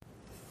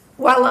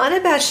While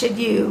Unabashed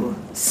You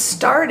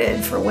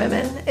started for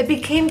women, it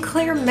became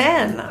clear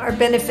men are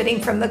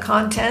benefiting from the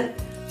content,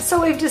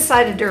 so we've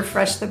decided to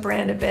refresh the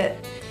brand a bit.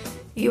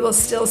 You will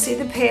still see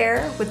the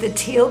pair with the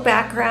teal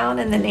background,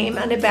 and the name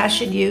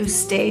Unabashed You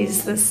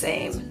stays the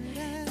same.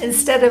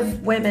 Instead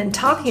of women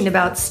talking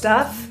about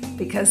stuff,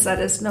 because that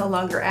is no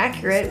longer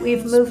accurate,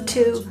 we've moved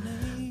to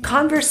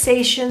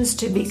conversations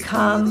to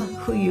become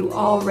who you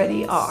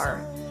already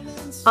are.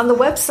 On the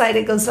website,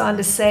 it goes on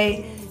to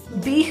say,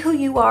 be who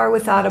you are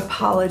without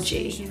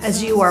apology,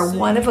 as you are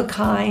one of a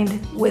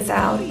kind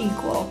without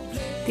equal.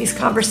 These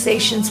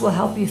conversations will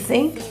help you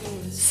think,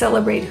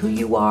 celebrate who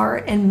you are,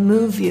 and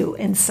move you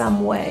in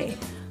some way.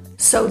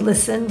 So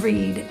listen,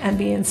 read, and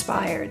be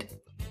inspired.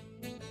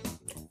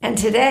 And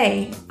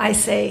today, I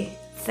say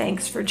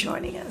thanks for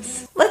joining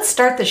us. Let's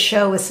start the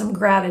show with some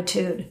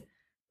gratitude.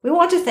 We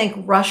want to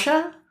thank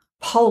Russia,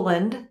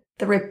 Poland,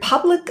 the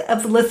Republic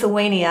of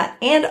Lithuania,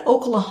 and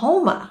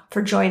Oklahoma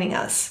for joining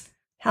us.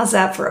 How's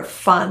that for a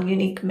fun,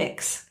 unique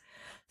mix?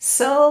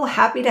 So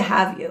happy to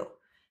have you.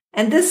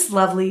 And this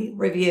lovely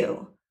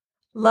review.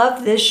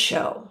 Love this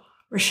show.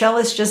 Rochelle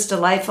is just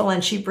delightful,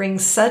 and she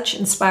brings such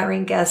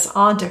inspiring guests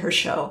onto her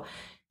show.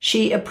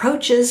 She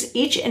approaches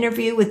each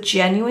interview with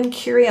genuine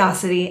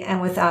curiosity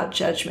and without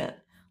judgment.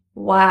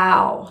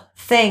 Wow.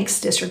 Thanks,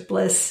 District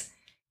Bliss.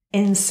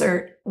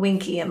 Insert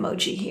winky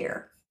emoji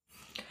here.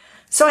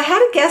 So I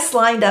had a guest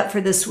lined up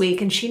for this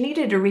week, and she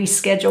needed to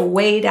reschedule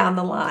way down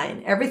the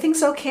line.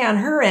 Everything's okay on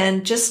her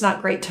end, just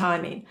not great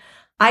timing.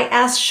 I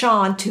asked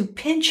Sean to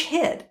pinch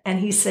hit,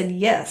 and he said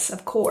yes,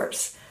 of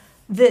course.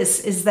 This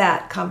is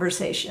that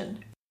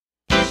conversation.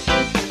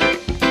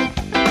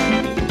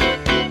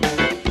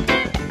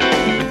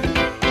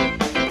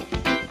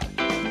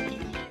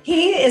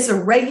 He is a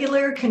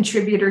regular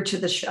contributor to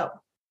the show.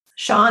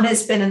 Sean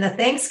has been in the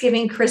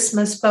Thanksgiving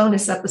Christmas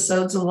bonus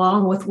episodes,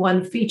 along with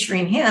one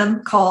featuring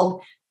him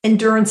called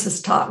Endurance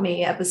Has Taught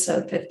Me,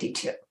 episode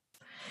 52.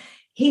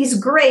 He's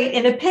great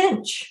in a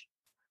pinch.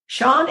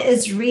 Sean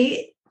is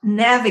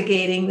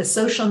re-navigating the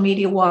social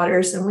media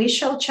waters, and we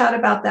shall chat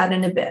about that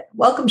in a bit.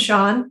 Welcome,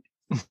 Sean.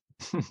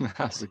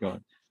 How's it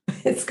going?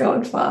 It's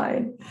going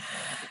fine.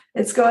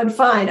 It's going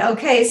fine.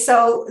 Okay,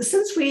 so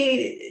since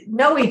we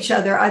know each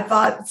other, I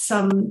thought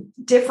some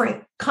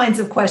different kinds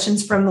of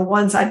questions from the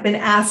ones I've been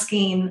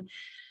asking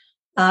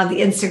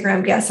the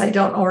Instagram guests I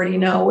don't already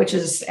know, which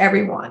is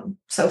everyone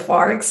so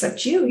far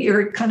except you.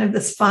 You're kind of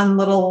this fun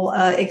little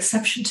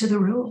exception to the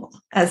rule,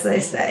 as they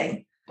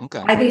say.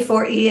 Okay. I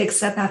before E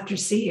except after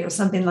C or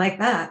something like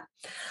that.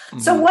 Mm-hmm.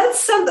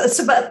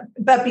 So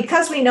but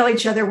because we know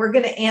each other, we're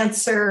going to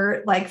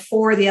answer like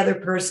for the other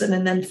person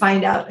and then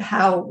find out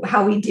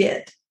how we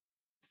did.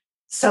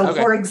 So,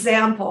 okay. For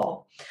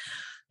example,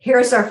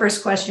 here's our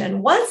first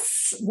question. What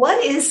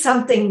is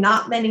something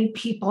not many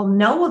people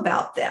know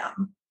about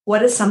them?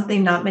 What is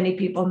something not many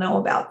people know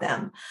about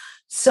them?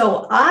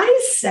 So I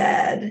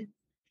said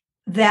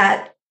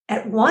that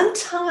at one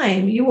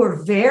time you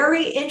were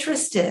very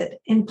interested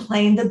in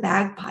playing the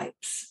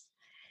bagpipes.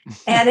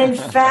 And in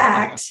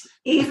fact,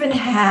 even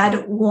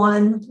had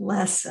one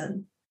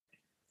lesson.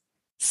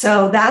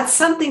 So that's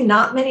something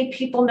not many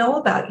people know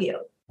about you.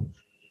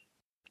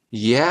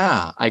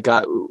 Yeah, I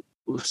got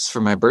for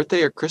my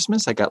birthday or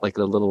Christmas, I got like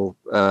a little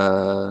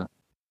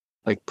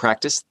like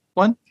practice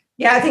one.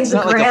 Yeah, I think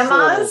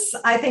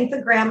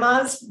the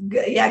grandmas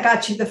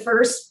got you the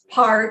first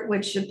part,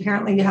 which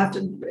apparently you have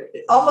to,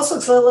 it almost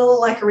looks a little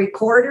like a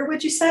recorder,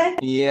 would you say?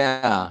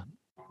 Yeah.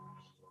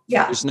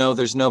 Yeah.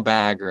 There's no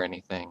bag or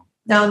anything.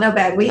 No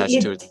bag.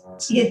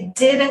 You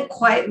didn't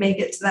quite make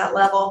it to that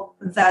level.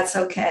 That's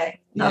okay.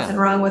 Nothing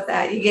wrong with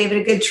that. You gave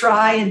it a good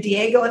try, and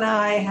Diego and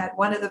I had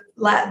one of the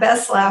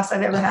best laughs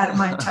I've ever had in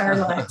my entire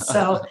life.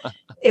 So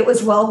it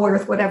was well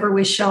worth whatever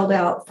we shelled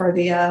out for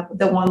the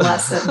one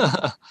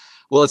lesson.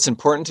 Well, it's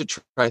important to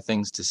try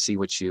things to see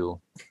what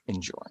you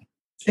enjoy.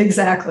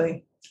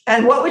 Exactly.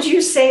 And what would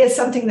you say is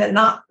something that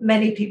not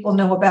many people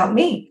know about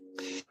me?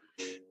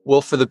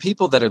 Well, for the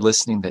people that are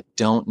listening that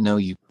don't know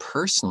you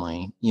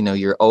personally,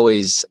 you're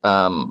always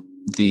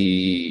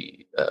the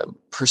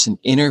person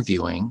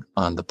interviewing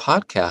on the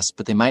podcast,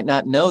 but they might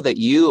not know that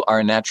you are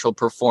a natural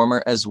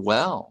performer as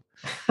well.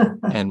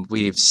 And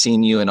we've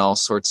seen you in all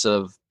sorts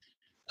of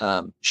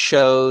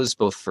shows,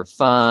 both for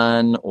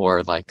fun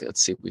or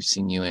we've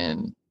seen you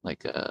in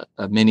like a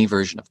mini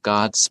version of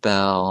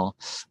Godspell.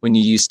 When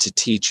you used to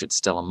teach at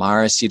Stella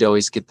Maris, you'd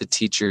always get the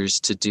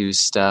teachers to do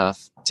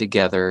stuff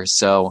together.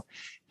 So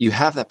you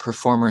have that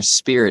performer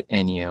spirit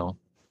in you.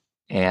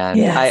 And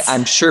yes.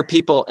 I'm sure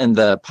people in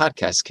the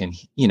podcast can,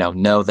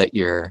 know that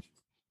you're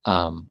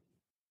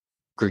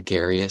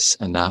gregarious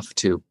enough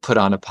to put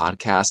on a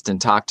podcast and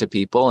talk to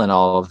people and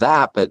all of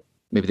that, but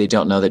maybe they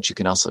don't know that you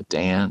can also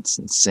dance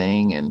and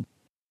sing and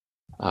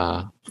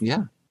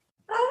yeah.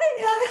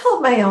 I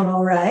hold my own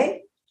all right.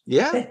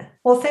 Yeah.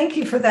 Well, thank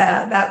you for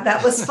that.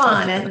 That was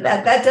fun. And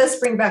that does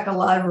bring back a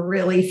lot of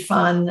really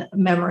fun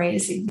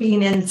memories.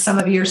 Being in some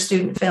of your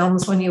student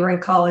films when you were in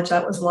college,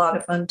 that was a lot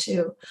of fun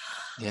too.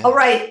 Yeah. All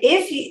right.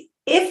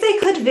 If they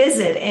could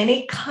visit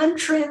any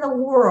country in the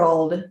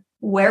world,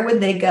 where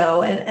would they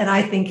go? And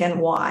I think,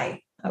 and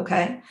why?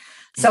 Okay.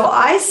 So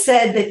I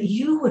said that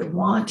you would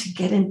want to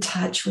get in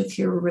touch with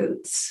your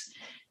roots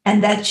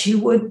and that you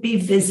would be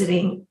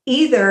visiting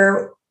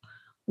either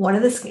one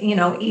of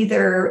the,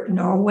 either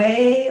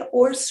Norway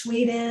or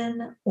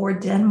Sweden or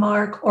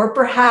Denmark or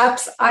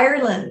perhaps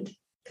Ireland,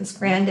 because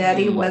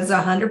Granddaddy was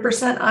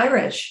 100%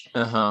 Irish.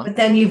 But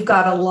then you've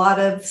got a lot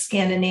of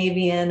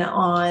Scandinavian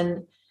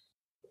on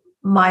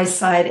my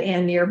side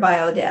and your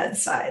bio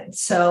dad's side.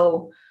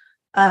 So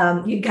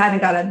you kind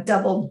of got a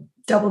double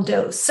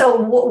dose. So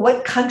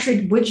what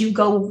country would you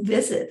go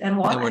visit and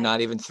why? And we're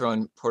not even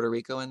throwing Puerto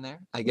Rico in there?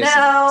 I guess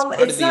no,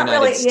 it's not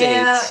really. States.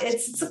 Yeah,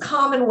 it's a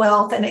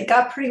Commonwealth, and it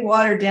got pretty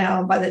watered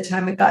down by the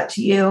time it got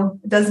to you.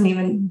 It doesn't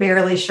even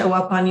barely show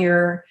up on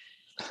your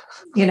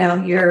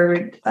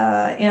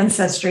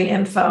ancestry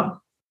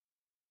info.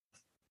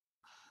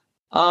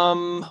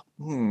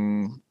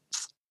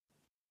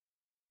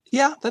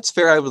 Yeah, that's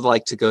fair. I would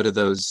like to go to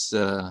those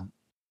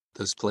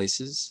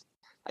places.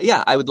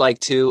 Yeah, I would like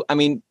to. I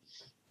mean,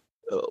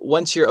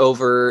 once you're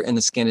over in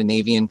the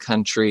Scandinavian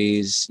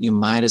countries, you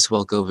might as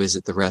well go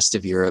visit the rest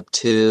of Europe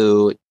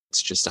too.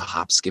 It's just a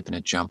hop, skip, and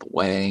a jump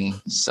away.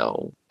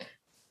 So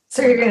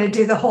you're going to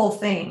do the whole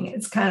thing.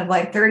 It's kind of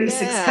like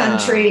 36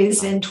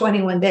 countries in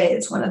 21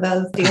 days, one of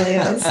those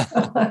dealios.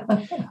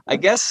 I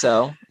guess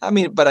so. I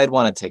mean, but I'd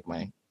want to take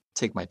my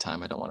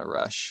time. I don't want to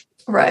rush.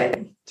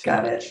 Right.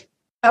 Got it.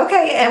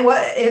 Okay. And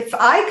what if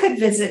I could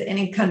visit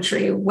any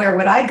country, where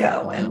would I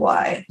go and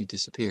why? You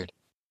disappeared.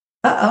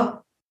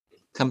 Uh-oh.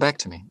 Come back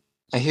to me.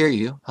 I hear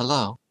you.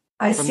 Hello.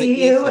 I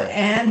see you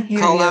and hear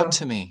you. Call out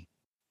to me.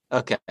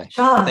 Okay.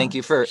 Sean, thank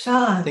you for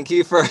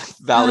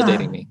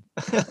validating me.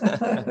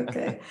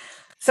 Okay.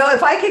 So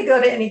if I could go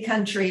to any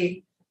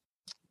country,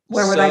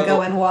 where would I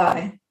go and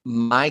why?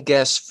 My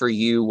guess for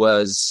you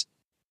was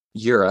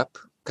Europe,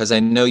 because I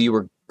know you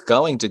were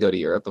going to go to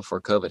Europe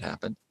before COVID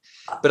happened.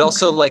 But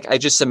also, I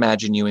just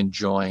imagine you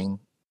enjoying,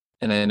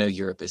 and I know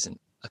Europe isn't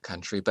a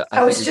country, but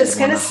I was just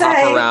going to say,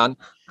 hop around.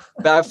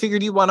 But I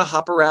figured you want to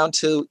hop around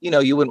to,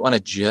 you wouldn't want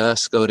to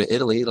just go to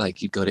Italy.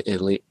 Like you'd go to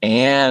Italy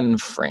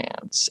and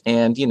France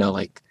and,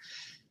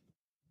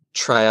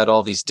 try out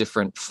all these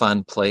different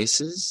fun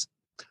places.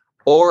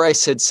 Or I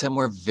said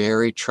somewhere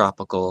very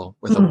tropical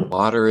where the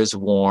water is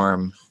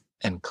warm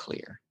and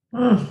clear.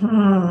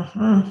 Well,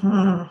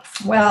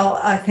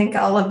 I think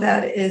all of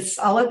that is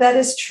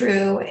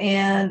true.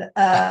 And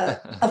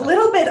a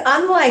little bit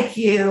unlike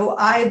you,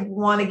 I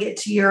want to get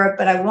to Europe,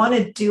 but I want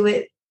to do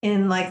it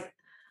in like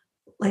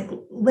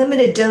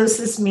limited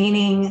doses,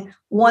 meaning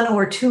 1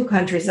 or 2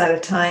 countries at a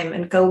time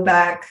and go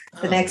back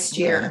the next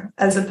year,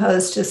 as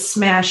opposed to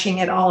smashing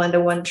it all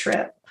into one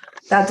trip.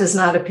 That does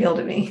not appeal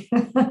to me.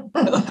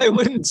 I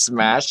wouldn't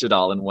smash it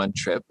all in one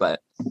trip, but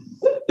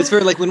it's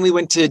very like when we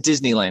went to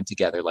Disneyland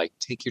together, like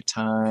take your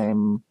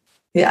time.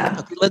 Yeah.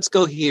 Okay, let's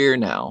go here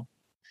now.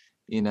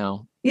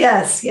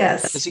 Yes.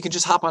 Because you can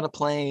just hop on a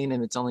plane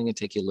and it's only going to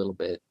take you a little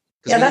bit.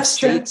 Yeah, that's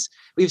true.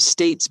 We have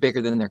states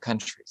bigger than their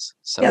countries.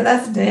 So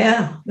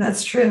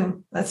that's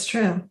true. That's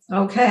true.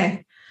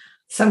 Okay.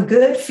 Some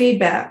good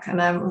feedback,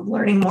 and I'm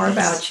learning more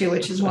about you,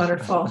 which is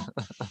wonderful.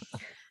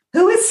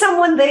 Who is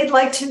someone they'd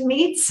like to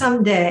meet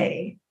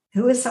someday?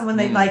 I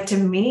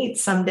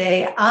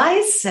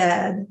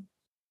said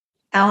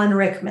Alan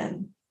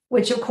Rickman,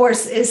 which of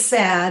course is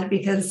sad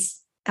because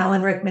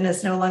Alan Rickman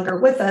is no longer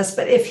with us.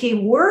 But if he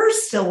were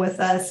still with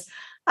us,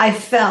 I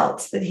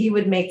felt that he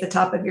would make the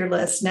top of your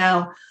list.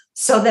 Now,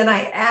 so then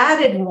I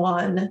added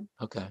one.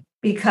 Okay.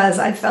 Because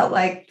I felt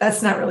like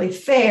that's not really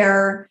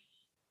fair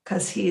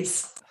because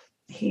he's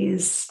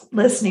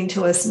listening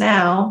to us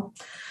now.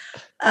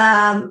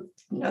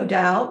 No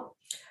doubt.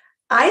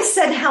 I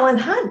said Helen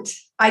Hunt.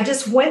 I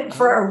just went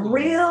for a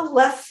real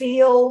left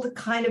field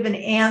kind of an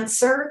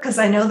answer because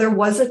I know there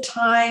was a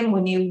time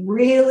when you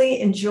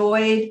really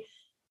enjoyed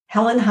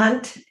Helen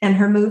Hunt and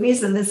her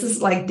movies. And this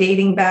is like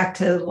dating back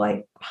to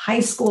like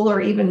high school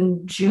or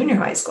even junior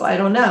high school. I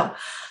don't know.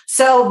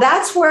 So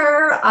that's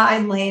where I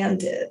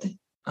landed.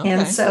 Okay.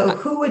 And so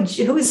who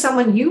is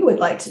someone you would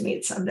like to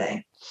meet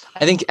someday?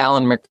 I think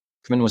Alan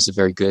Rickman was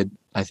very good.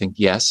 I think,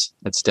 yes,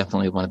 that's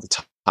definitely one of the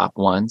top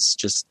ones,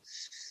 just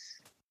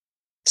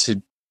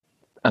to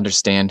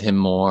understand him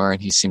more.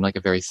 And he seemed like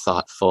a very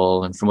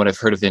thoughtful, and from what I've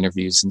heard of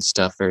interviews and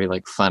stuff, very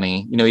like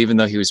funny, even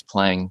though he was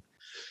playing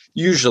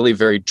usually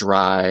very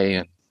dry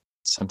and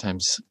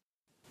sometimes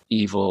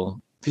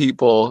evil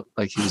people,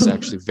 like he was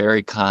actually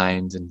very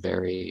kind and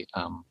very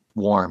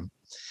warm.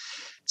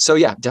 So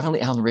yeah,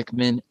 definitely Alan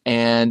Rickman.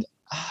 And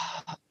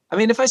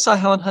if I saw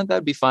Helen Hunt,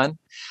 that'd be fun.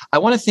 I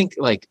want to think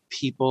like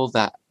people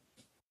that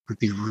would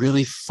be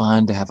really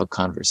fun to have a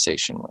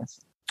conversation with.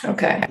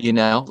 Okay.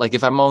 Like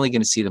if I'm only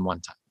going to see them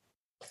one time.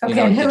 Okay.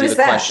 And who is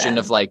that? Question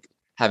of like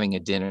having a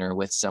dinner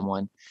with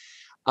someone.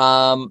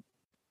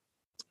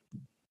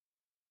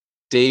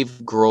 Dave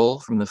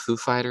Grohl from the Foo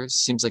Fighters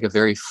seems like a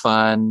very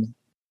fun.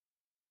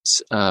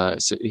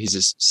 So he's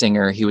a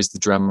singer. He was the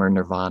drummer in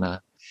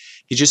Nirvana.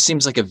 He just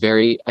seems like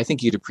I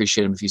think you'd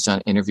appreciate him if you saw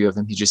an interview of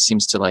him. He just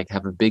seems to like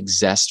have a big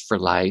zest for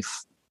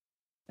life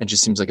and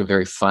just seems like a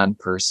very fun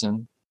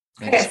person.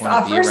 Okay,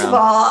 first of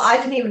all, I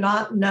didn't even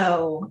not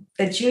know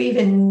that you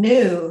even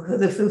knew who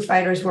the Foo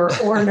Fighters were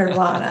or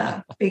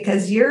Nirvana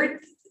because your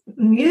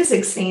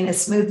music scene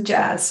is smooth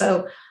jazz.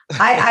 So we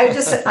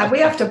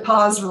have to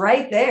pause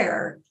right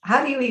there.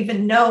 How do you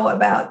even know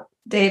about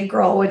Dave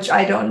Grohl, which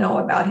I don't know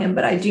about him,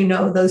 but I do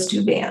know those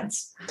two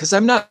bands? Because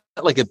I'm not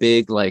like a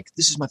big, like,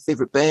 this is my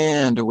favorite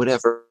band or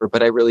whatever,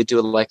 but I really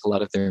do like a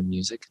lot of their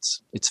music.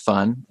 It's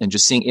fun. And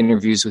just seeing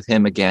interviews with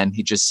him again,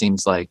 he just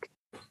seems like,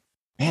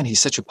 man,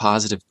 he's such a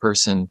positive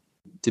person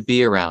to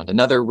be around.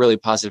 Another really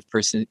positive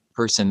person,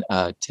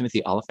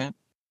 Timothy Olyphant,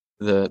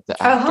 the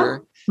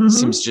actor,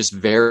 seems just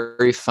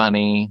very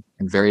funny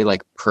and very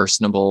like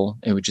personable.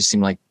 It would just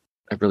seem like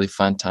a really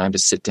fun time to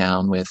sit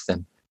down with.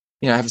 And,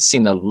 I haven't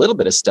seen a little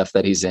bit of stuff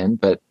that he's in,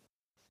 but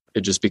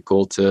it'd just be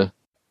cool to,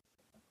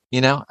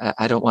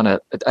 I don't want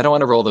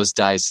to roll those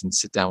dice and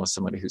sit down with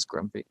somebody who's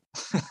grumpy.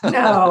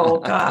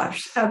 No,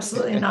 gosh,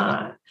 absolutely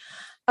not.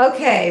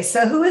 Okay,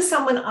 so who is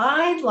someone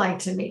I'd like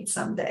to meet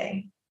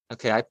someday?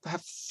 Okay, I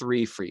have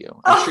 3 for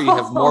you. I'm sure you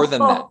have more than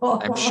that.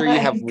 I'm sure you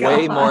have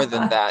way more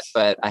than that,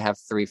 but I have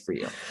 3 for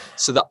you.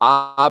 So the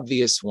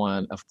obvious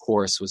one, of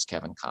course, was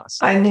Kevin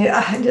Costner.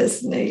 I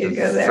just knew you'd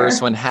go there. The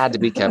first one had to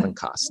be Kevin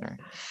Costner.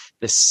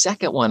 The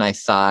second one I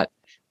thought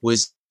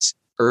was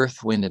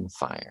Earth, Wind, and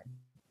Fire.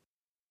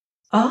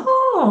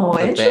 Oh,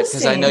 interesting.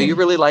 Because I know you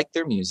really like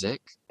their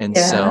music. And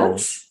so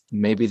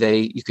maybe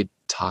you could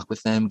talk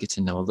with them, get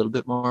to know a little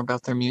bit more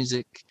about their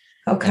music.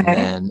 Okay. And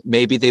then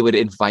maybe they would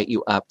invite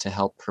you up to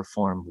help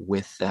perform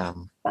with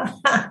them.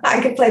 I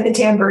could play the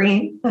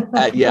tambourine.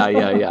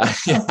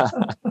 Yeah.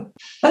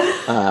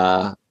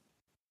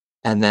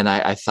 And then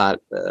I thought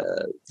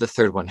the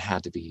third one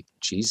had to be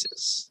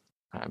Jesus.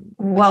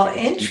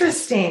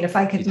 Interesting. If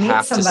I could meet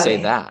have somebody. To say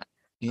that.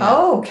 Yeah.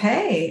 Oh,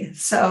 okay.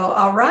 So,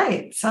 all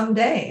right.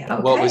 Someday.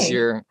 Okay. What was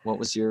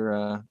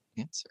your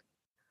answer?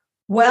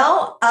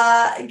 Well,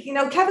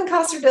 Kevin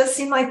Costner does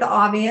seem like the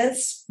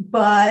obvious,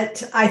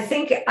 but I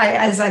think,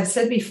 as I've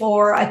said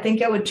before, I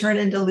think I would turn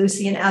into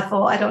Lucy and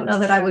Ethel. I don't know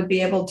that I would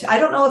be able to. I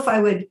don't know if I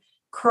would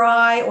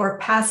cry or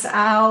pass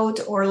out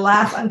or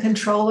laugh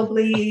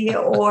uncontrollably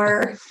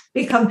or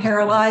become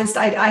paralyzed.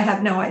 I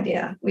have no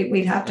idea.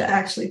 We'd have to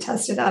actually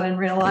test it out in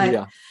real life.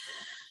 Yeah.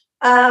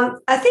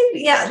 I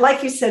think,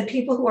 like you said,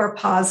 people who are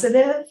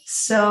positive.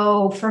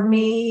 So for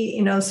me,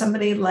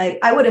 somebody like,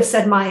 I would have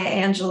said Maya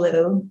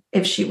Angelou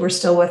if she were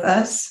still with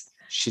us.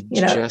 She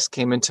just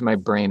came into my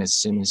brain as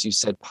soon as you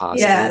said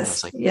positive. Yes. I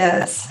was like,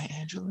 yes. Maya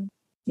Angelou?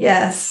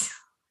 Yes.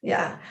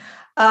 Yeah.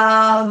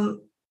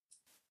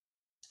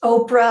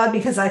 Oprah,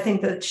 because I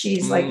think that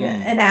she's like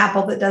an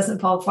apple that doesn't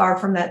fall far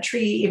from that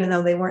tree, even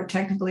though they weren't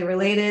technically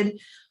related.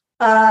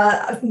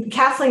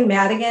 Kathleen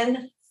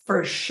Madigan,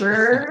 for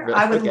sure. Really?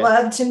 I would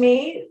love to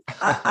meet.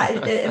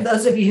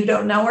 Those of you who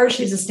don't know her,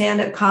 she's a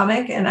stand-up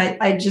comic, and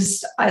I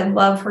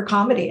love her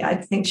comedy. I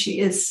think she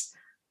is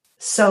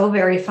so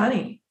very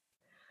funny.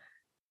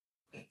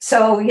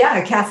 So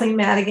Kathleen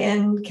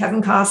Madigan,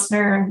 Kevin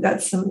Costner,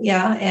 got some,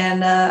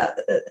 and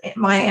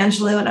Maya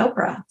Angelou and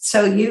Oprah.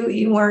 So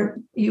you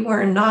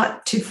were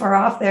not too far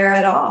off there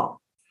at all.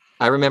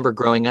 I remember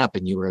growing up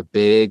and you were a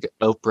big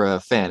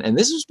Oprah fan. And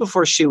this was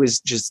before she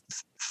was just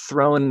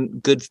throwing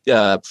good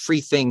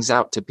free things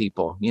out to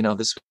people.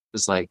 This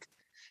was like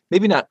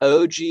maybe not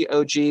OG,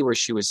 where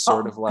she was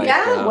sort of like...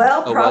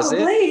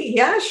 probably.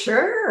 Yeah,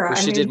 sure. Where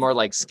she did more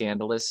like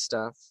scandalous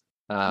stuff.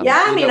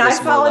 I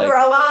followed her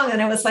along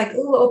and it was like,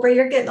 ooh, Oprah,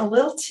 you're getting a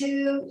little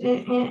too...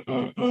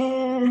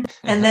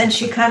 And then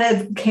she kind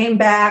of came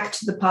back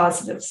to the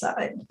positive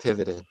side.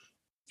 Pivoted.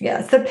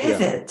 Yeah, the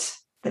pivot.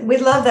 Yeah. We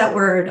love that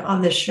word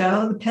on this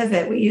show, the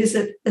pivot. We use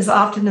it as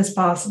often as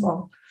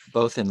possible.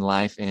 Both in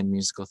life and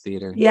musical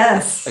theater.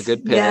 Yes. A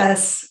good pivot.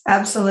 Yes,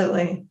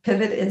 absolutely.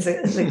 Pivot is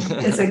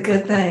a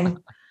good thing.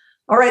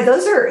 All right,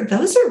 those are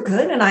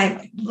good. And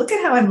I look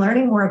at how I'm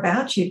learning more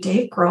about you,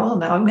 Dave Grohl.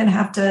 Now I'm going to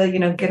have to,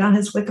 get on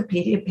his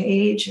Wikipedia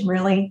page and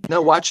really.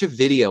 No, watch a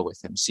video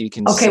with him so you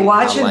can. Okay,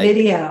 watch a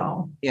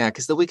video. Yeah,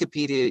 because the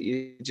Wikipedia,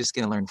 you're just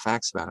going to learn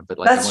facts about him. But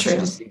that's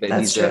true.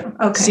 That's true.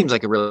 Okay. Seems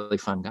like a really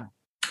fun guy.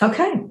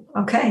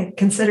 Okay.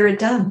 Consider it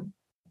done.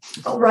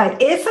 All right.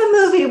 If a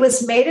movie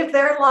was made of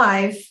their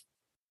life,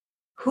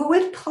 who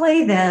would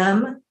play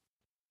them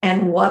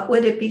and what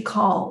would it be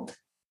called?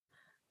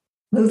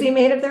 Movie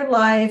made of their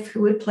life,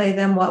 who would play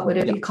them? What would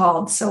it be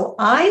called? So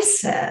I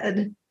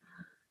said,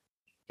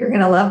 you're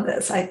going to love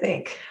this, I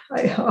think.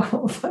 I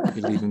hope.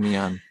 You're leaving me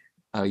on.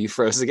 Oh, you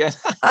froze again?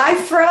 I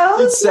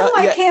froze? No,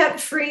 I can't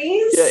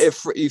freeze. Yeah,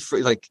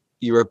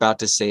 you were about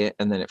to say it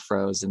and then it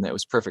froze and that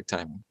was perfect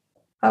timing.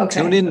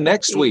 Okay. Tune in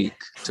next week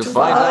to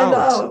find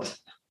out.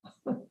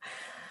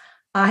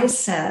 I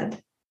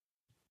said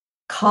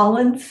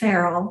Colin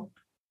Farrell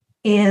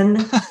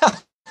in.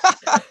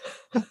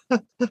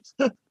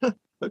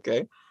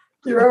 Okay.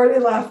 You're already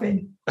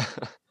laughing.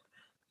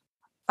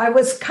 I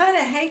was kind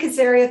of Hank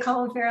Azaria,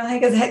 Colin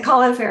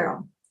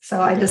Farrell. So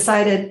I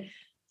decided,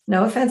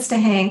 no offense to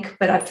Hank,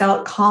 but I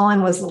felt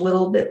Colin was a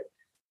little bit,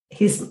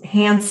 he's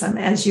handsome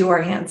as you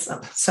are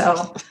handsome.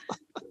 So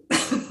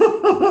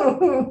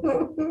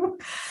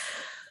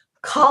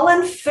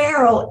Colin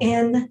Farrell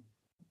in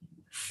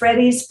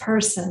Freddie's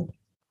Person.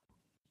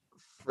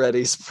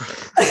 Freddie's.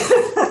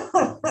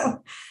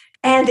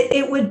 And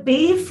it would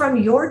be from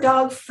your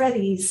dog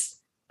Freddie's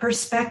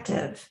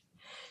perspective.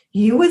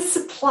 You would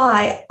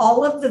supply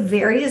all of the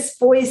various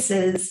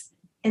voices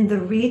in the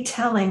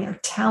retelling or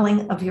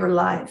telling of your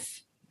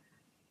life.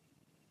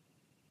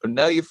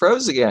 No, you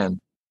froze again.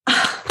 You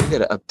got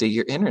to update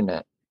your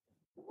internet.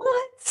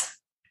 What?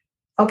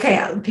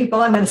 Okay,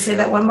 people, I'm going to say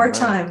that one more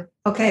time.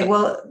 Okay,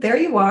 well, there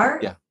you are.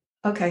 Yeah.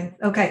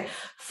 Okay.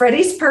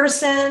 Freddie's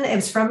Person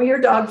is from your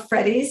dog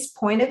Freddie's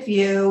point of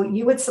view.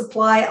 You would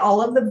supply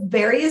all of the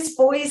various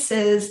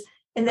voices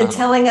in the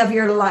telling of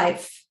your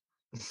life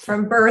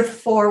from birth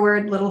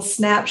forward, little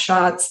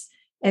snapshots,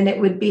 and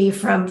it would be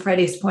from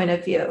Freddie's point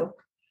of view.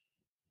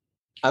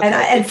 Okay.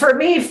 And for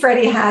me,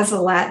 Freddie has a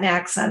Latin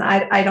accent.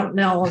 I don't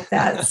know if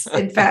that's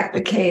in fact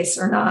the case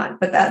or not,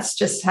 but that's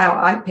just how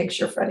I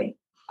picture Freddie.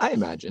 I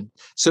imagine.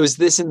 So is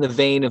this in the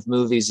vein of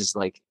movies as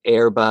like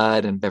Air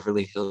Bud and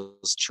Beverly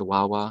Hills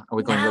Chihuahua? Are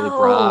we going really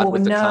broad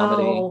with the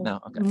comedy? No.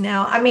 Okay.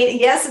 No. I mean,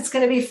 yes, it's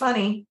going to be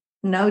funny.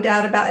 No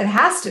doubt about it. It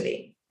has to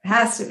be. It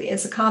has to be.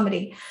 It's a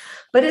comedy.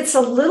 But it's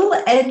a little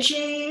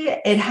edgy.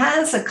 It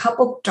has a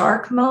couple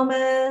dark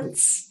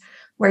moments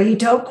where you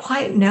don't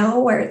quite know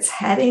where it's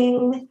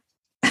heading.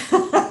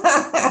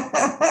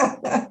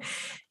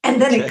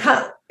 And then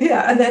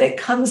it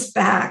comes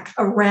back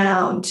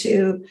around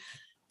to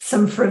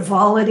some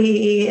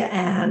frivolity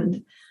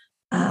and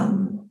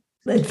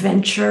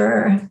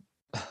adventure.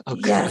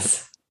 Okay.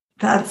 Yes,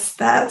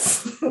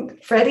 that's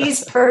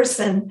Freddie's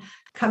Person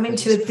coming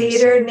to a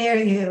theater near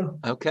you.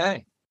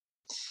 Okay.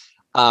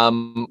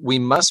 We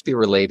must be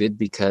related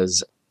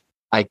because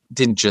I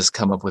didn't just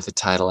come up with a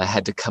title. I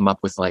had to come up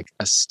with like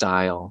a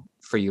style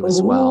for you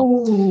as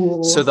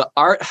well. So the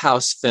art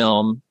house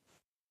film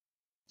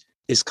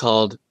is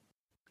called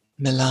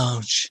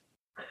Melange,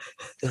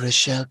 the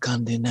Rachel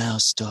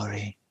Condé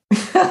story.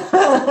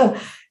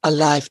 A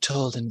life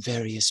told in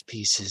various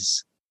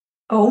pieces.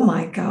 Oh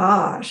my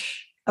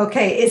gosh.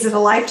 Okay. Is it a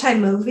Lifetime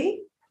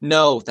movie?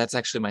 No, that's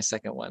actually my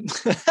second one.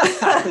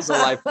 It's a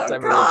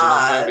Lifetime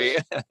original movie.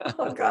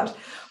 Oh gosh.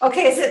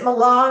 Okay. Is it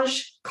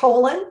Melange,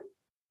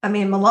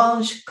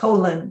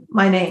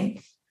 my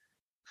name?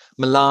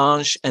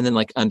 Melange, and then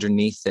like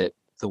underneath it,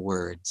 the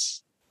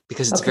words.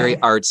 Because it's very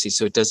artsy,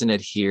 so it doesn't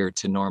adhere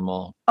to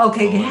normal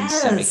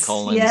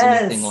semicolons,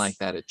 anything like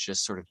that. It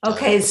just sort of does.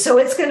 Okay, so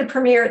it's going to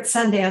premiere at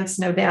Sundance,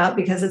 no doubt,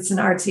 because it's an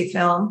artsy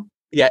film.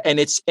 Yeah, and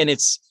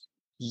it's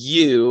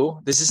you.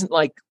 This isn't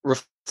like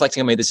reflecting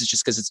on me. This is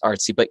just because it's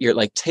artsy, but you're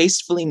like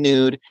tastefully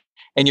nude,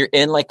 and you're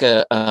in like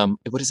a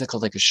what is that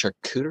called? Like a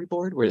charcuterie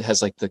board where it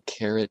has like the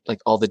carrot, like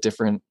all the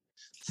different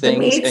things, the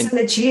meats and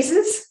the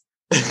cheeses.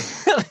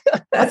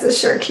 That's a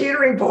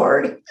charcuterie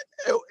board.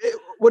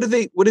 What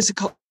is it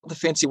called? The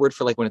fancy word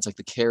for like when it's like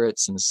the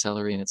carrots and the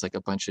celery and it's like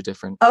a bunch of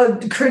different. Oh,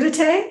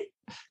 crudité?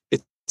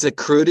 It's a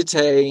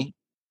crudité,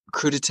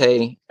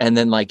 and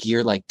then like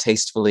you're like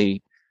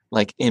tastefully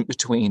like in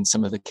between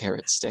some of the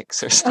carrot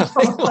sticks or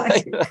something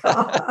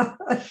that.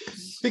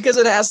 Because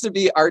it has to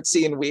be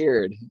artsy and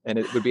weird. And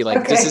it would be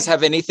like, does this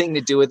have anything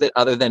to do with it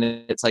other than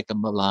it's like a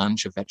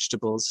melange of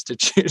vegetables to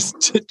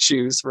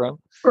choose from?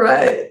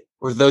 Right.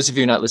 Or those of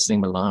you not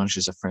listening, melange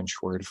is a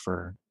French word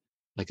for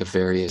like a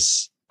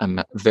various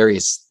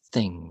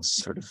things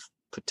sort of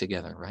put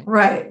together, right?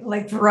 Right.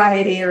 Like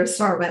variety or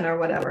assortment or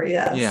whatever.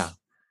 Yes.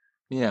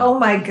 Yeah. Oh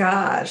my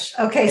gosh.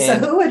 Okay. So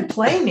who would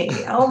play me?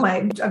 Oh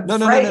my. No.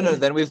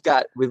 Then we've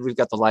got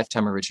the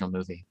Lifetime original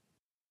movie.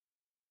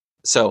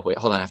 So wait,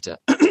 hold on. I have to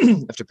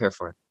prepare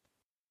for it.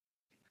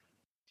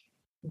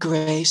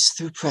 Grace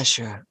Through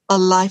Pressure, a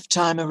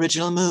Lifetime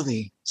original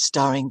movie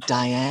starring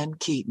Diane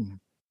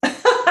Keaton.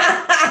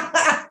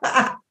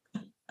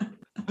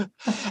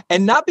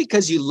 And not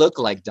because you look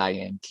like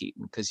Diane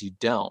Keaton, because you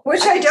don't.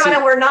 Which I don't,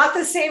 and we're not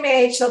the same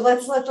age, so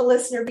let's let the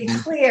listener be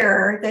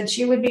clear that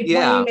she would be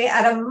playing me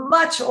at a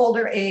much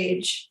older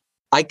age.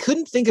 I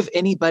couldn't think of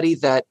anybody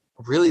that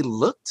really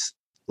looked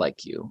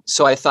like you.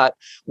 So I thought,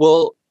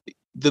 well,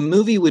 the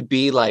movie would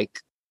be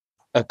like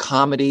a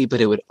comedy, but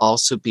it would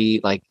also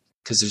be like,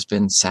 because there's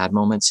been sad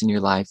moments in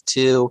your life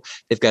too.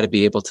 They've got to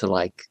be able to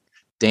like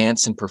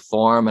dance and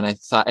perform. And I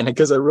thought, and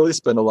because I really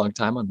spent a long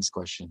time on this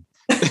question.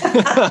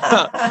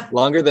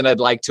 Longer than I'd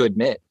like to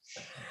admit,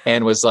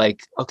 and was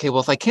like, okay, well,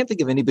 if I can't think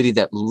of anybody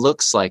that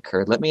looks like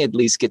her, let me at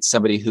least get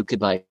somebody who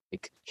could like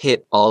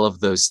hit all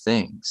of those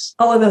things,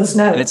 all of those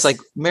notes. And it's like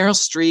Meryl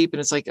Streep, and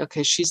it's like,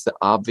 okay, she's the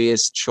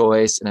obvious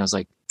choice. And I was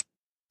like,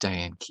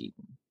 Diane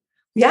Keaton.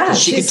 Yeah,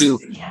 she could do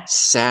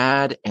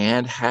sad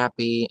and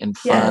happy and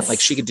fun. Yes. Like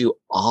she could do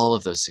all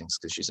of those things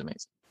because she's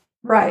amazing.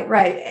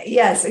 Right.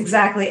 Yes,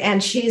 exactly.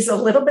 And she's a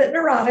little bit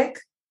neurotic,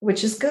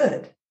 which is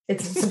good.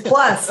 It's a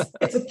plus.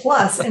 It's a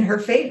plus in her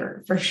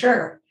favor for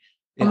sure.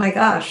 Yeah. Oh my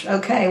gosh.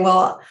 Okay.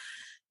 Well,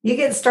 you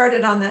get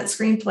started on that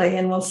screenplay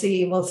and we'll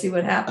see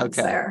what happens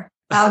there.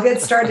 I'll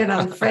get started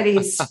on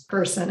Freddie's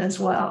Person as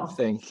well.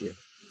 Thank you.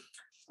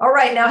 All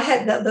right. Now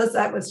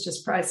that was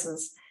just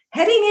priceless.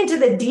 Heading into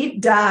the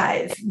deep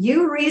dive,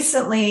 you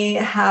recently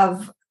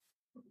have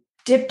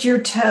dipped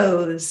your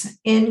toes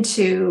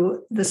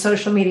into the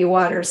social media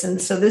waters.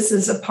 And so this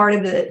is a part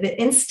of the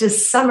Insta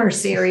Summer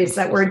series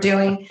that we're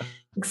doing,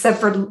 except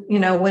for,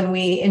 when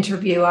we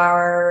interview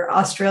our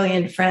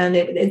Australian friend,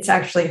 it's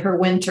actually her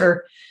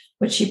winter,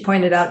 which she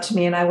pointed out to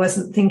me. And I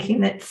wasn't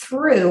thinking it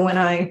through when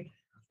I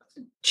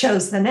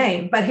chose the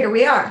name, but here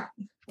we are.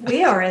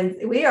 We are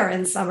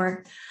in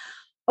summer.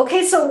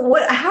 Okay, so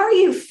how are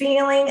you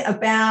feeling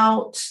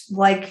about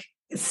like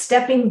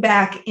stepping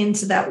back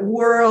into that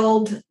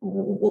world?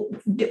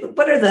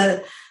 What are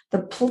the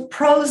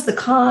pros, the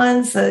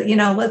cons?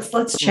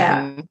 Let's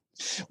chat.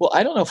 Mm-hmm. Well,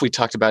 I don't know if we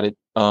talked about it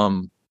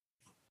on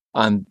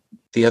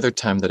the other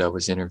time that I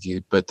was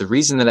interviewed, but the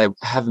reason that I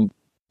haven't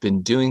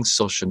been doing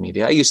social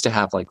media, I used to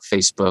have like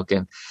Facebook,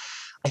 and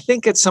I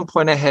think at some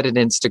point I had an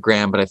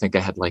Instagram, but I think I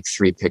had like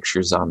 3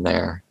 pictures on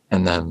there,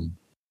 and then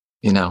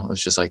it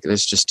was just like,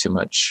 there's just too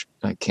much.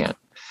 I can't.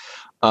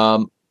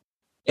 And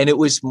it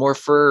was more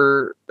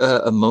for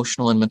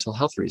emotional and mental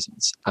health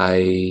reasons.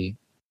 Over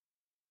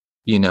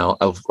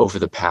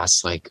the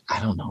past, like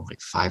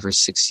 5 or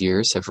 6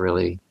 years, have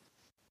really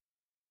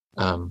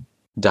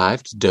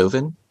dove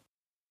in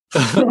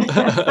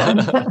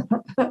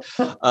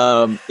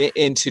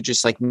into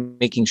just like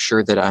making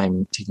sure that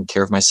I'm taking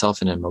care of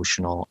myself in an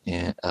emotional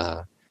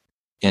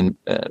and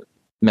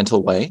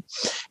mental way.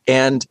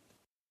 And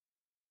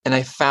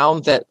I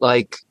found that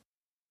like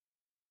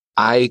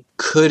I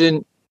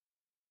couldn't,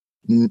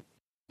 I'm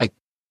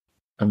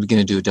going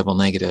to do a double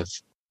negative,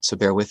 so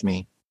bear with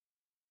me.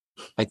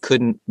 I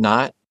couldn't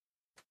not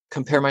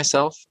compare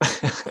myself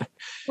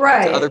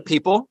right. to other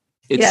people.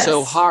 It's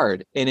so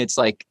hard. And it's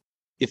like,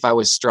 if I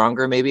was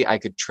stronger, maybe I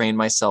could train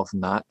myself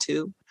not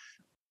to,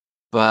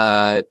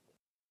 but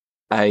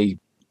I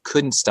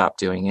couldn't stop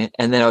doing it.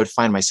 And then I would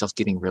find myself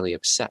getting really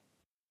upset.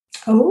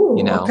 Oh,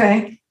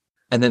 okay.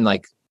 And then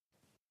like,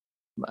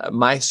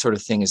 my sort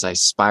of thing is I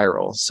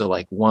spiral. So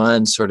like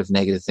one sort of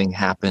negative thing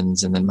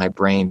happens and then my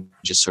brain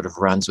just sort of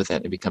runs with it.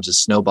 And it becomes a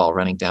snowball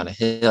running down a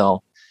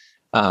hill.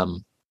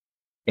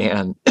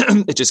 And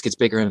it just gets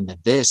bigger, and then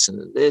this and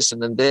then this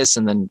and then this.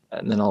 And then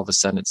all of a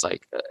sudden it's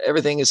like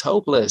everything is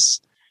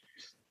hopeless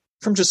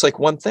from just like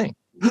one thing.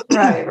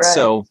 Right.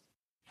 So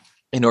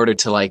in order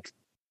to like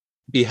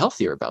be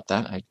healthier about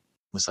that, I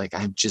was like,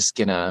 I'm just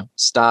gonna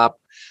stop.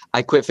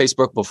 I quit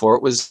Facebook before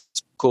it was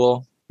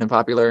cool and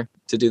popular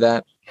to do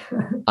that.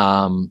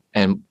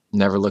 And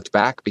never looked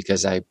back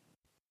because I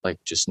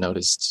like just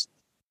noticed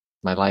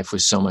my life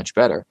was so much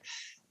better.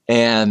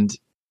 And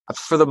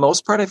for the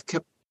most part, I've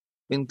kept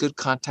in good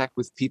contact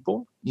with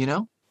people,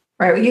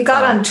 Right. Well, you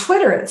got on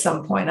Twitter at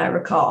some point, I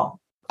recall.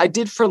 I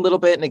did for a little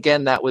bit. And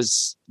again, that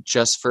was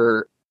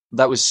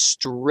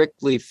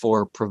strictly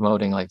for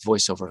promoting like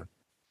voiceover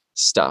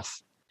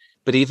stuff.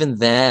 But even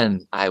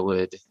then I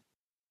would,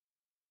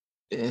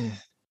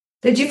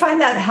 Did you find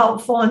that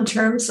helpful in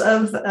terms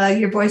of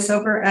your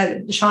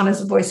voiceover? Sean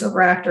is a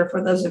voiceover actor,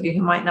 for those of you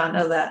who might not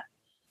know that.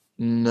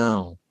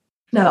 No.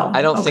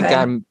 I don't think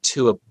I'm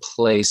to a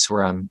place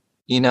where I'm,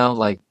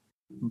 like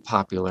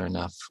popular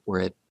enough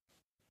where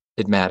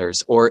it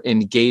matters, or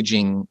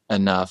engaging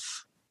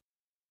enough,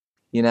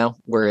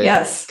 where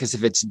yes. Because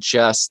if it's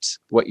just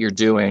what you're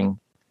doing,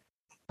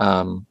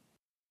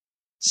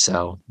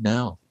 so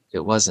no,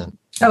 it wasn't.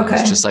 Okay.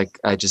 It's just like,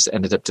 I just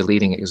ended up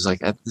deleting it. It was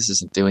like, this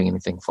isn't doing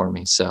anything for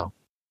me. So.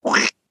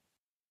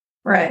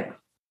 Right.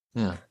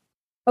 Yeah.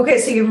 Okay.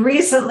 So you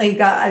recently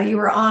you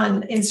were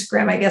on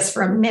Instagram, I guess,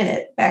 for a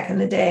minute back in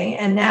the day,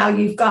 and now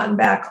you've gotten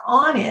back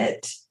on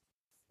it.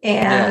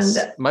 And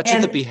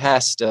at the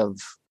behest of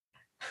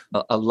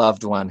a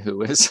loved one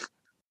who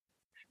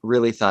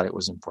really thought it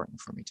was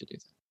important for me to do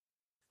that.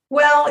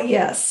 Well,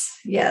 yes.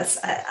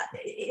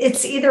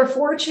 It's either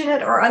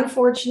fortunate or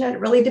unfortunate.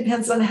 It really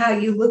depends on how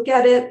you look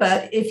at it.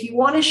 But if you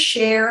want to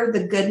share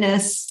the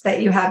goodness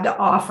that you have to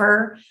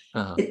offer,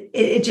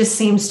 it just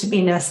seems to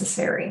be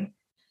necessary.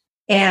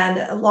 And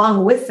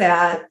along with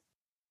that,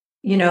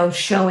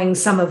 showing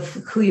some of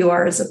who you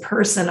are as a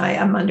person, I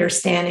am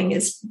understanding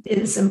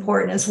is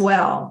important as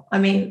well. I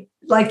mean,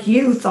 like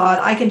you thought,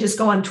 I can just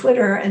go on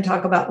Twitter and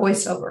talk about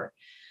voiceover.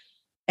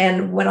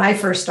 And when I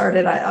first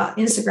started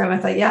Instagram, I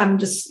thought,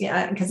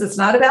 because it's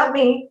not about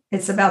me.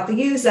 It's about the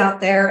yous out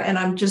there. And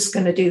I'm just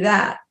going to do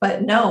that.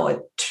 But no,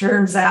 it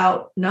turns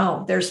out,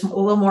 no, there's a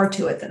little more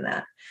to it than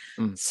that.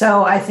 Mm.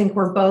 So I think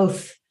we're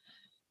both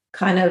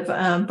kind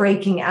of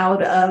breaking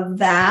out of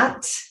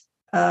that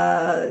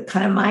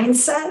kind of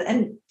mindset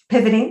and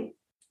pivoting,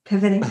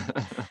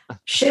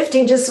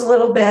 shifting just a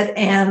little bit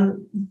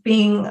and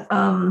being,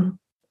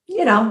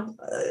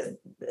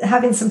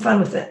 having some fun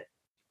with it.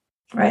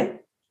 Right.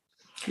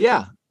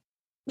 Yeah.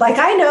 Like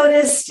I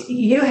noticed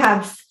you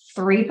have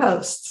 3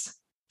 posts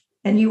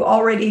and you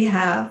already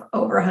have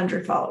over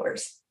 100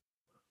 followers.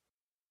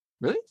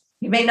 Really?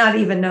 You may not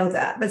even know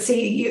that, but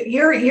see,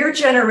 your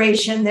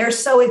generation, they're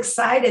so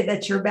excited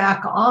that you're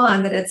back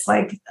on that it's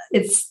like,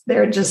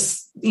 they're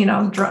just,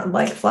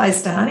 like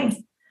flies to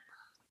honey.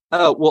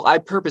 Oh, well, I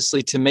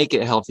purposely, to make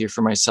it healthier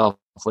for myself,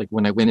 like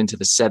when I went into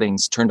the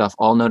settings, turned off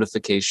all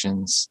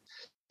notifications.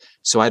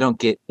 So I don't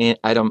get in,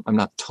 I'm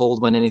not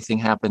told when anything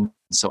happened.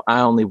 So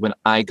when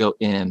I go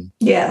in,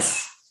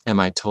 Yes. am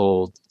I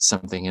told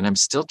something? And I'm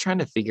still trying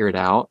to figure it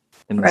out.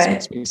 And this Right.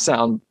 makes me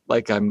sound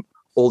like I'm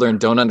older and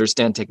don't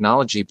understand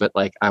technology, but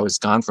like I was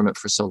gone from it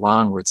for so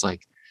long where it's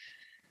like,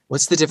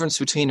 what's the difference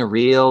between a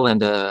reel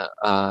and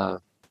a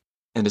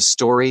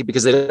story?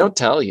 Because they don't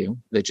tell you.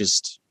 They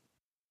just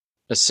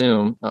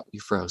assume. Oh, you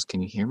froze.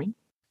 Can you hear me?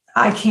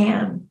 I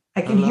can.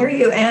 I can hear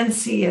you and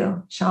see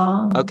you,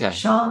 Sean. Okay.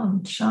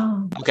 Sean.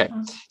 Okay.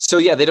 So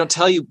yeah, they don't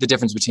tell you the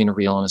difference between a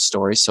reel and a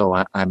story. So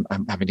I'm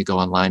having to go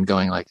online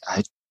going like,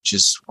 I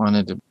just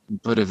wanted to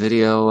put a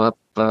video up.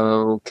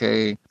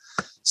 Okay.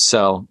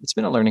 So it's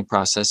been a learning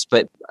process,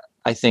 but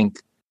I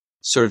think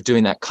sort of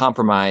doing that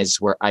compromise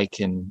where I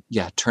can,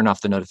 turn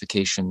off the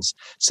notifications.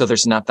 So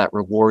there's not that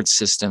reward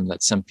system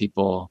that some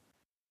people,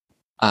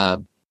 I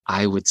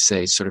would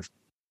say, sort of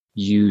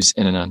use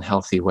in an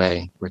unhealthy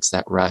way, where it's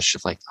that rush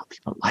of like, oh,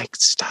 people like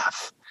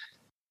stuff,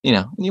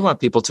 and you want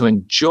people to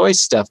enjoy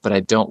stuff, but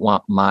I don't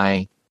want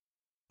my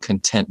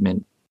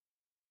contentment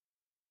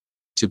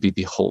to be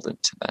beholden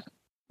to that.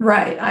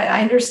 Right.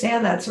 I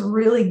understand that's a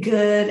really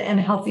good and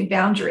healthy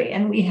boundary.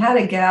 And we had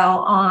a gal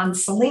on,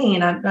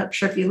 Celine. I'm not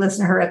sure if you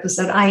listen to her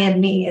episode. I Am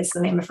Me is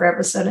the name of her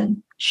episode.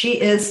 And she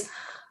is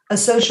a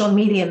social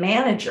media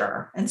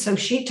manager. And so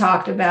she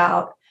talked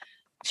about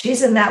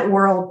she's in that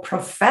world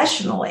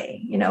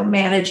professionally,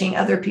 managing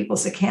other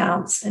people's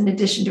accounts in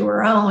addition to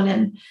her own.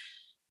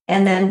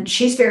 And then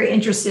she's very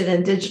interested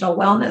in digital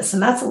wellness.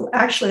 And that's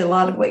actually a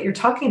lot of what you're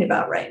talking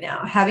about right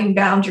now, having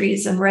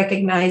boundaries and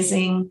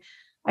recognizing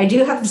I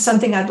do have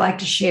something I'd like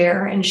to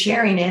share and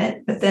sharing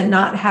it, but then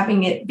not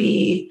having it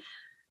be,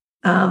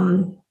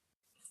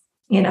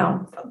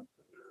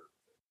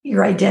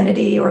 your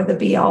identity or the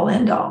be all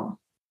end all.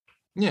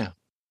 Yeah.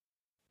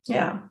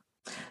 Yeah.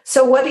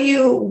 So what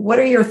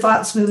are your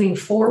thoughts moving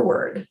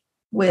forward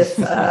with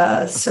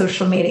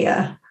social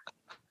media?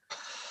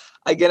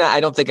 Again, I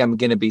don't think I'm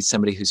going to be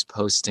somebody who's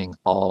posting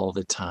all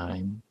the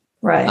time.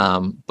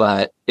 Right.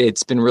 But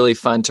it's been really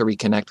fun to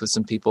reconnect with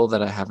some people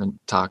that I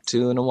haven't talked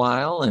to in a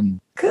while. And,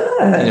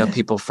 good.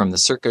 People from the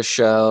circus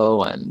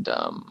show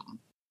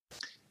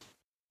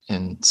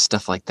and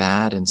stuff like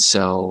that. And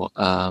so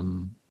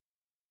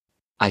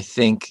I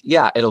think,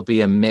 it'll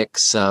be a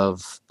mix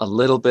of a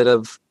little bit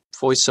of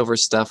voiceover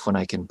stuff when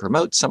I can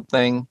promote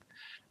something.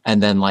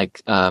 And then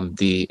like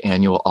the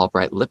annual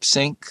Albright lip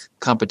sync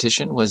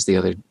competition was the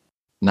other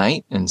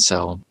night. And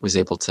so was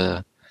able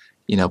to,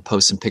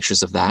 post some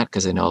pictures of that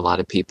because I know a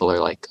lot of people are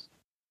like,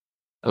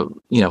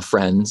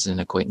 friends and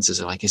acquaintances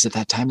are like, is it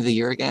that time of the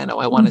year again? Oh,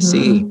 I want to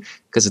see,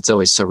 because it's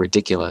always so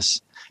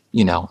ridiculous,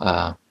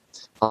 all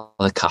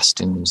the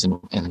costumes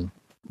and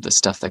the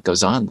stuff that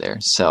goes on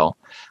there. So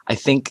I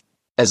think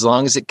as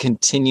long as it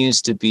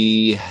continues to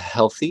be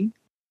healthy,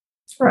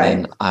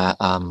 right,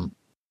 then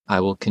I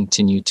will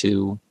continue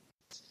to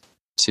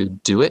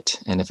do it.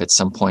 And if at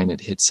some point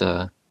it hits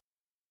a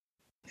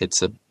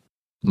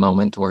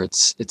moment where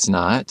it's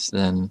not,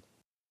 then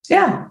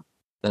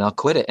I'll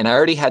quit it. And I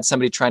already had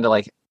somebody trying to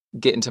like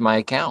get into my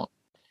account.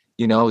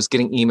 I was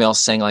getting emails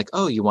saying like,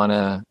 oh, you want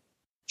to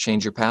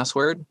change your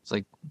password? It's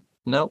like,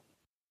 nope.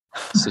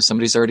 So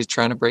somebody's already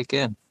trying to break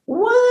in.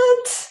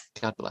 What?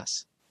 God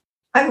bless.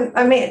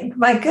 I mean,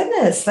 my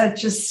goodness, that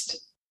just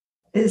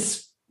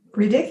is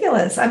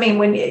ridiculous. I mean,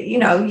 when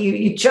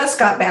you just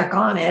got back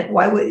on it,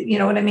 why would, you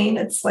know what I mean?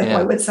 It's like,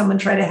 why would someone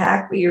try to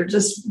hack, but you're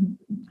just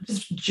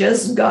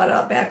got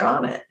up back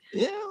on it?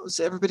 Yeah.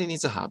 So everybody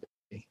needs a hobby.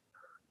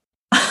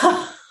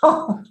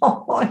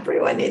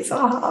 Everyone needs a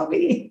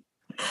hobby.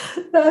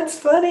 That's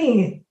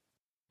funny.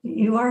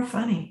 You are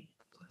funny.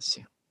 Bless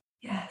you.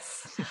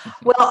 Yes.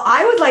 Well,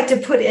 I would like to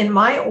put in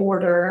my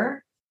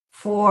order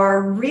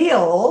for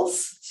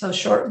reels, so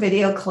short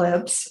video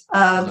clips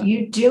of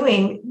you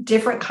doing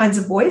different kinds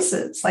of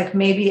voices, like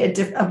maybe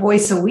a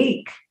voice a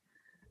week.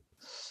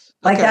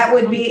 Like that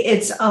would be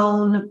its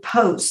own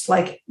post,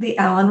 like the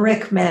Alan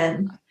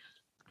Rickman,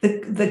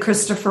 the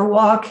Christopher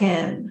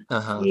Walken,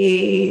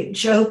 the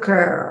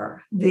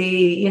Joker,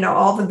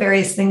 all the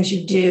various things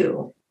you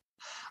do.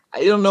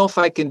 I don't know if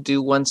I can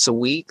do once a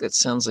week. That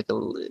sounds like a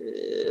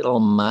little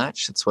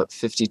much. It's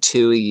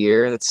 52 a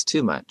year. That's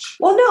too much.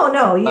 Well,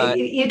 no,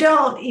 you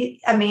don't.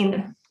 I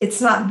mean,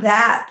 it's not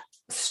that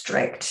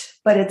strict,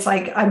 but it's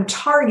like I'm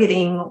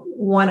targeting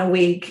one a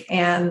week,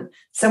 and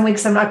some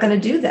weeks I'm not going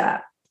to do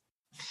that.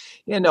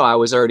 Yeah, no, I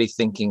was already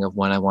thinking of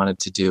one I wanted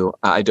to do.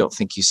 I don't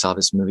think you saw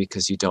this movie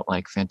because you don't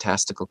like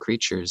fantastical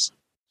creatures.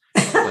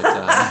 But,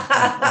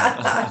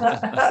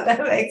 that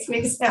makes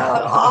me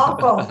sound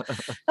awful.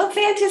 Well,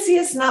 fantasy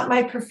is not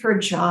my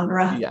preferred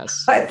genre.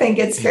 Yes. I think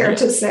it's fair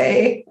to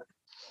say.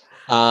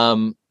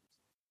 And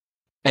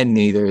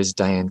neither is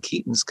Diane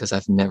Keaton's, because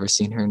I've never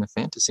seen her in a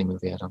fantasy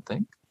movie, I don't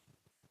think.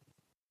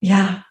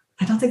 Yeah,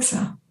 I don't think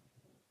so.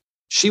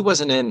 She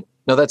wasn't in,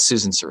 no, that's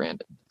Susan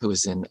Sarandon, who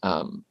was in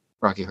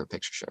Rocky Horror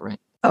Picture Show, right?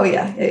 Oh,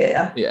 yeah.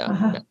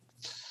 Yeah.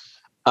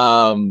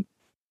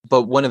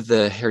 but one of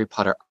the Harry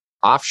Potter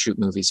offshoot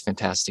movies,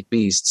 Fantastic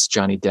Beasts,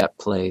 Johnny Depp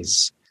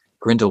plays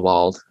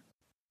Grindelwald,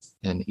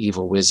 an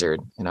evil wizard.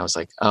 And I was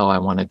like, oh, I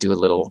want to do a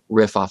little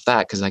riff off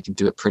that because I can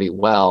do it pretty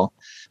well.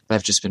 But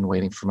I've just been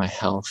waiting for my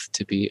health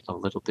to be a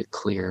little bit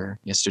clearer.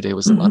 Yesterday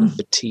was a lot of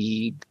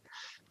fatigue.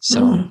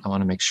 So I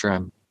want to make sure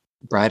I'm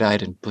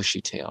bright-eyed and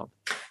bushy-tailed.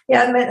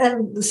 Yeah,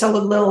 and so a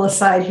little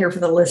aside here for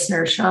the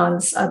listener,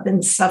 Sean's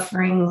been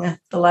suffering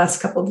the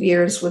last couple of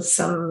years with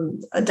some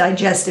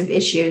digestive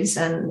issues,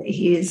 and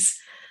he's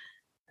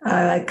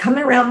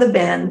coming around the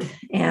bend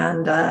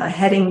and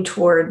heading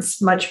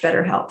towards much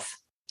better health.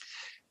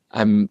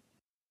 I'm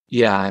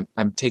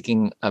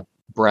taking a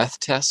breath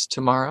test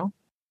tomorrow.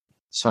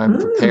 So I'm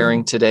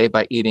preparing today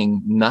by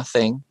eating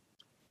nothing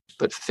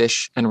but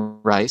fish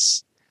and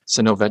rice.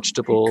 So no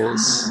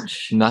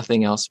vegetables,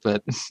 nothing else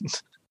but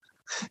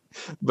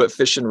but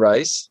fish and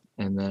rice.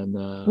 And then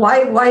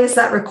why is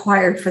that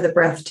required for the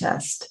breath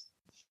test?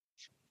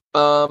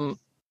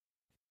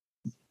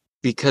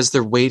 Because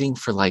they're waiting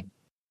for, like,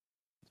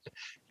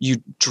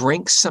 you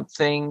drink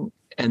something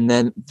and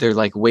then they're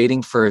like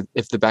waiting for,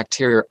 if the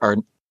bacteria are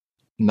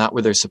not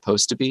where they're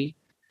supposed to be,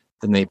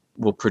 then they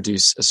will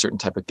produce a certain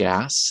type of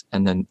gas,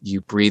 and then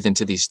you breathe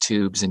into these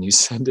tubes and you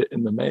send it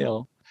in the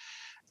mail.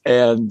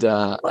 And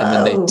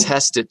then they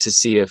test it to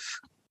see if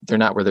they're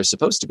not where they're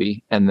supposed to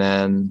be, and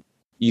then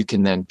you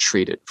can then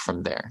treat it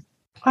from there.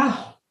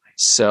 Wow!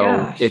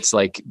 So it's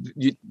like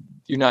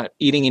you're not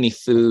eating any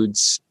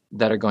foods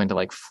that are going to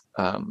like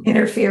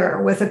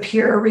interfere with a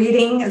pure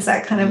reading. Is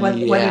that kind of what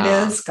it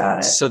is? Got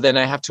it. So then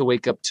I have to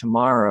wake up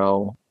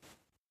tomorrow,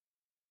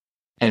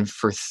 and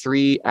for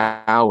 3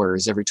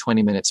 hours, every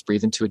 20 minutes,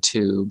 breathe into a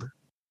tube,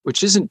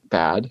 which isn't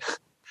bad,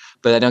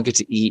 but I don't get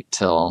to eat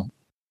till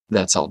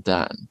that's all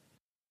done.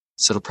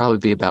 So it'll probably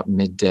be about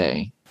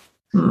midday.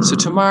 So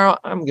tomorrow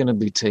I'm going to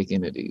be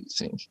taking it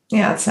easy.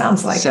 Yeah, it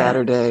sounds like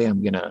Saturday,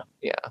 I'm going to,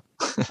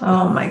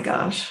 Oh my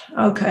gosh.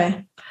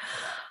 Okay.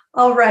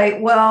 All right.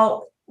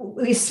 Well,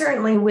 we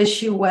certainly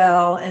wish you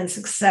well and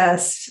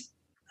success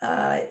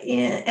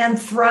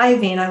and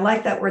thriving. I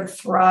like that word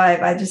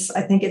thrive. I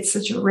think it's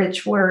such a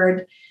rich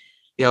word.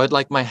 Yeah, I would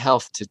like my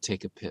health to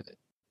take a pivot.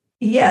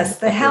 Yes,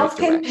 the health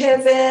can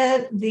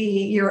pivot,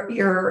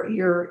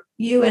 your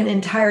you in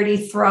entirety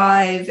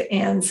thrive,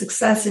 and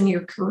success in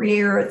your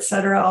career, et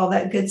cetera, all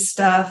that good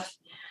stuff.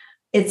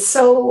 It's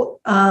so,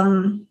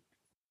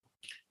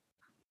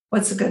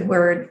 what's a good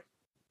word?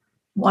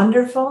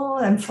 Wonderful.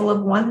 I'm full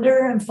of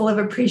wonder. I'm full of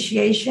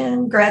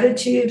appreciation,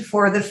 gratitude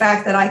for the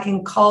fact that I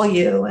can call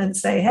you and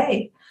say,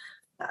 hey,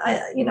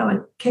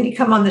 can you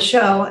come on the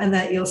show? And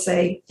that you'll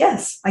say,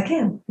 yes, I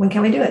can. When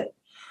can we do it?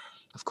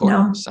 Of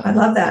course. I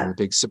love that. I'm a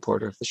big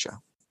supporter of the show.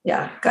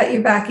 Yeah. Got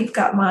your back. You've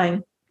got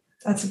mine.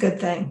 That's a good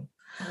thing.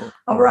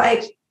 All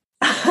right.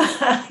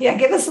 Yeah.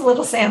 Give us a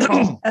little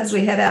sample as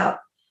we head out.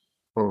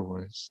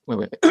 Always.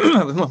 Wait.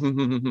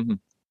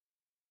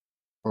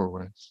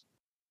 Always.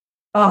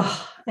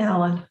 Oh,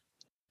 Alan.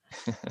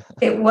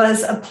 It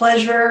was a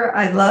pleasure.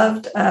 I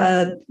loved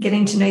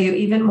getting to know you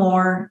even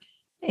more.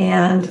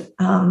 And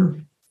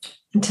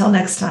until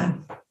next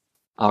time.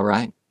 All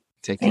right.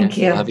 Take care. Thank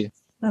you. Love you.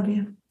 Love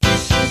you.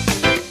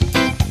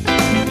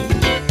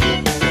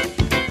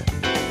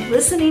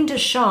 Listening to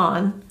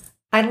Sean,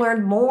 I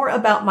learned more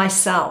about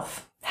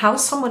myself, how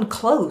someone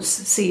close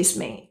sees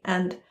me,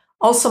 and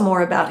also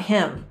more about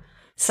him,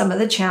 some of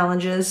the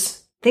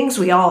challenges, things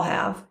we all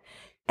have,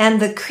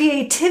 and the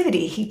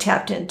creativity he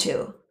tapped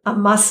into, a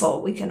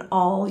muscle we can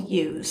all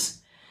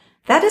use.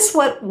 That is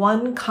what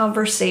one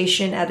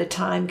conversation at a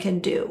time can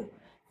do.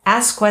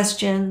 Ask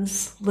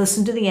questions,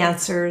 listen to the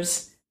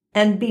answers,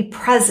 and be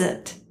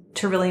present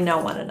to really know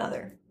one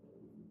another.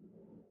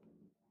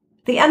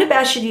 The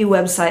Unabashed You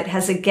website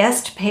has a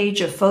guest page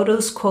of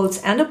photos,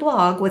 quotes, and a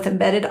blog with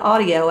embedded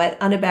audio at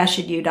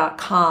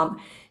unabashedyou.com.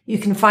 You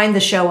can find the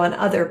show on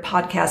other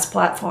podcast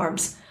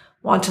platforms.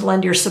 Want to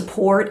lend your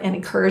support and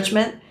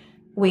encouragement?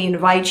 We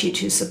invite you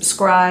to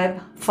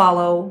subscribe,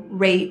 follow,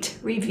 rate,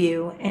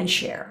 review, and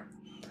share.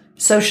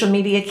 Social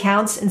media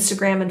accounts,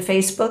 Instagram and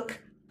Facebook,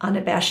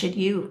 Unabashed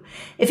You.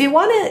 If you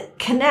want to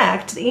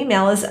connect, the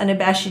email is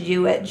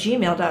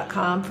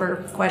unabashedyou@gmail.com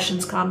for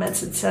questions,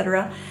 comments,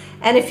 etc.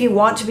 And if you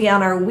want to be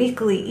on our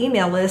weekly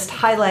email list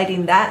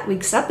highlighting that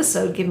week's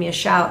episode, give me a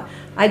shout.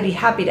 I'd be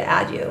happy to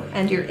add you,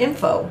 and your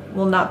info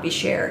will not be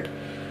shared.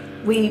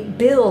 We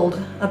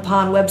build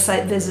upon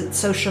website visits,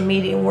 social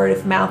media, and word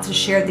of mouth to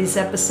share these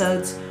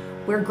episodes.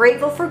 We're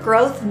grateful for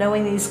growth,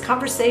 knowing these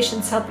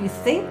conversations help you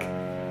think,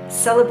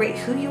 celebrate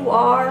who you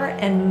are,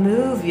 and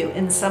move you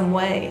in some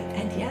way.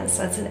 And yes,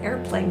 that's an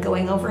airplane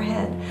going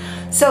overhead.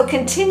 So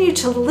continue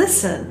to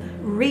listen,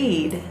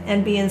 read,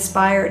 and be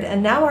inspired.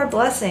 And now our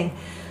blessing.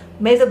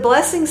 May the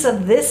blessings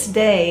of this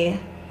day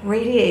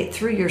radiate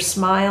through your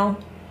smile,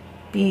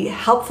 be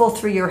helpful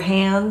through your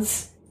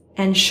hands,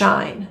 and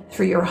shine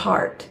through your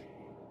heart.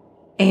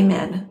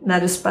 Amen. And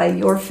that is by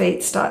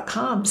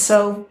yourfates.com.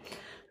 So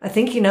I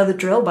think you know the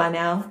drill by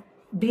now.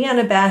 Be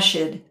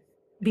unabashed.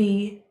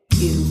 Be